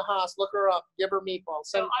Avalon Una Haas, look her up. Give her meatballs.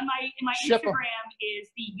 So on my Instagram is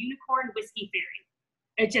the Unicorn Whiskey Theory.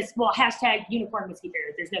 It's just, hashtag Unicorn Whiskey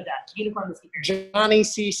Theory. There's no doubt. Unicorn Whiskey Theory. Johnny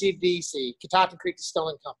CCDC, Catoctin Creek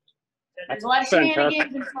Distilling Company. So there's a lot of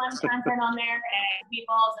shenanigans and fun content on there, and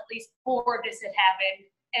meatballs, at least 4 of this had happened.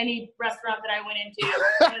 Any restaurant that I went into,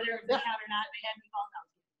 whether it was a count or not, they had meatballs.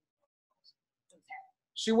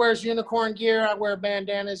 She wears unicorn gear. I wear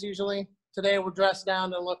bandanas usually. Today we're dressed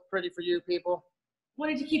down to look pretty for you people.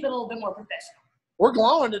 Wanted to keep it a little bit more professional. We're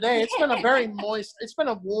glowing today. It's been a very moist, it's been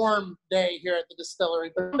a warm day here at the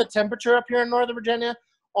distillery. But the temperature up here in Northern Virginia,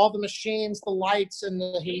 all the machines, the lights, and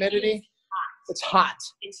the humidity, it's hot.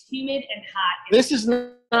 It's humid and hot. This is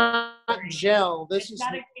not gel. This is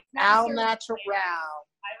al natural.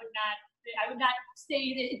 I would not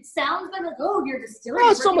say that it sounds like, oh, you're distilling.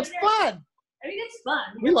 Oh, it's so much fun. I mean, it's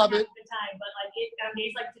fun. We love it. The time, but like on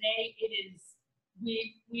days like today, it is.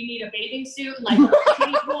 We need a bathing suit, like a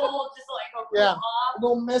kiddie pool, just like a off. A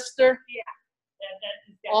little mister.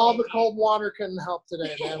 Yeah. All the cold water couldn't help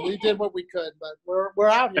today, man. We did what we could, but we're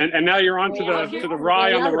out here. And now you're on to the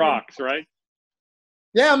rye on the rocks, right?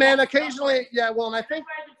 Yeah, man. Occasionally, yeah. Well, and I think.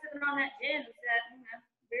 On that gin,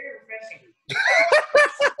 very refreshing.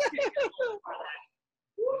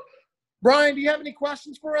 Brian, do you have any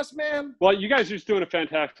questions for us, man? Well, you guys are just doing a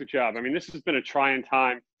fantastic job. I mean, this has been a trying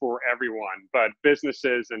time for everyone, but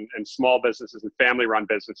businesses and small businesses and family-run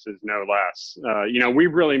businesses no less.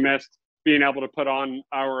 We've really missed being able to put on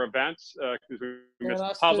our events because we missed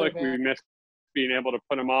the public. We missed being able to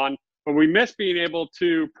put them on. But we miss being able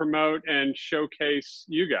to promote and showcase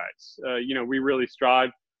you guys. We really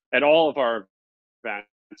strive at all of our events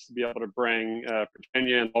to be able to bring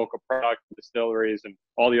Virginia and local product distilleries and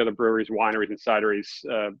all the other breweries, wineries, and cideries.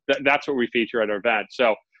 That's what we feature at our event.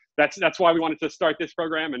 So that's why we wanted to start this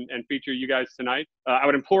program and feature you guys tonight. I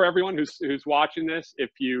would implore everyone who's watching this, if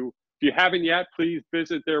you haven't yet, please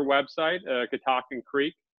visit their website, Catoctin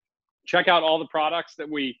Creek. Check out all the products that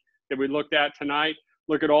we looked at tonight.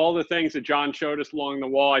 Look at all the things that John showed us along the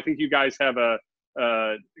wall. I think you guys have a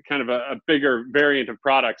kind of a bigger variant of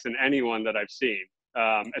products than anyone that I've seen.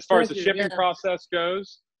 As far as the shipping process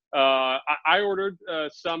goes, I ordered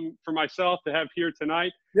some for myself to have here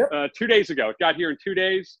tonight 2 days ago. It got here in 2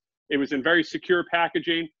 days. It was in very secure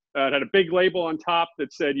packaging. It had a big label on top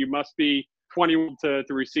that said you must be 21 to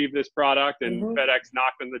receive this product, and FedEx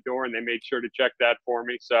knocked on the door and they made sure to check that for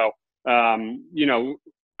me. So,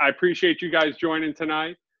 I appreciate you guys joining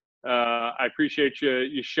tonight. I appreciate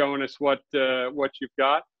you showing us what you've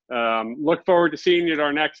got. Look forward to seeing you at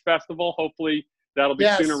our next festival. Hopefully that'll be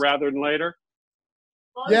sooner rather than later.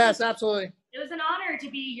 Well, yes, absolutely. It was an honor to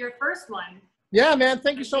be your first one. Yeah, man.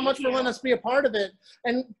 Thank you so much for letting us be a part of it.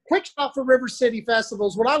 And quick shout for River City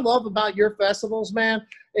Festivals. What I love about your festivals, man,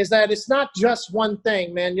 is that it's not just one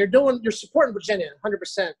thing, man. You're supporting Virginia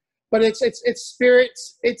 100%. But it's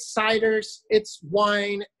spirits, it's ciders, it's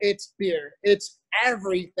wine, it's beer, it's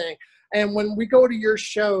everything. And when we go to your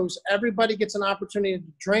shows, everybody gets an opportunity to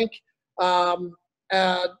drink to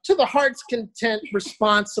the heart's content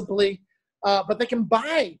responsibly. But they can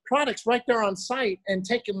buy products right there on site and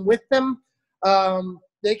take them with them.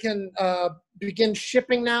 They can begin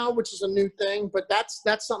shipping now, which is a new thing, but that's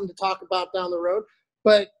something to talk about down the road.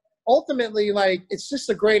 But ultimately, like, it's just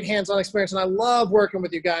a great hands-on experience, and I love working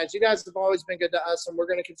with you guys. You guys have always been good to us, and we're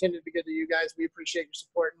going to continue to be good to you guys. We appreciate your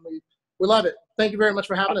support, and we love it. Thank you very much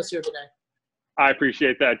for having us here today. I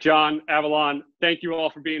appreciate that. John, Avalon, thank you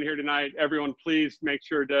all for being here tonight. Everyone, please make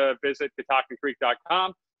sure to visit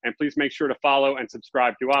catoctincreek.com, and please make sure to follow and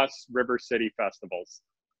subscribe to us, River City Festivals.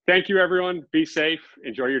 Thank you, everyone. Be safe.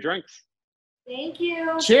 Enjoy your drinks. Thank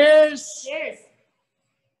you. Cheers. Cheers.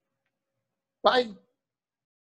 Bye.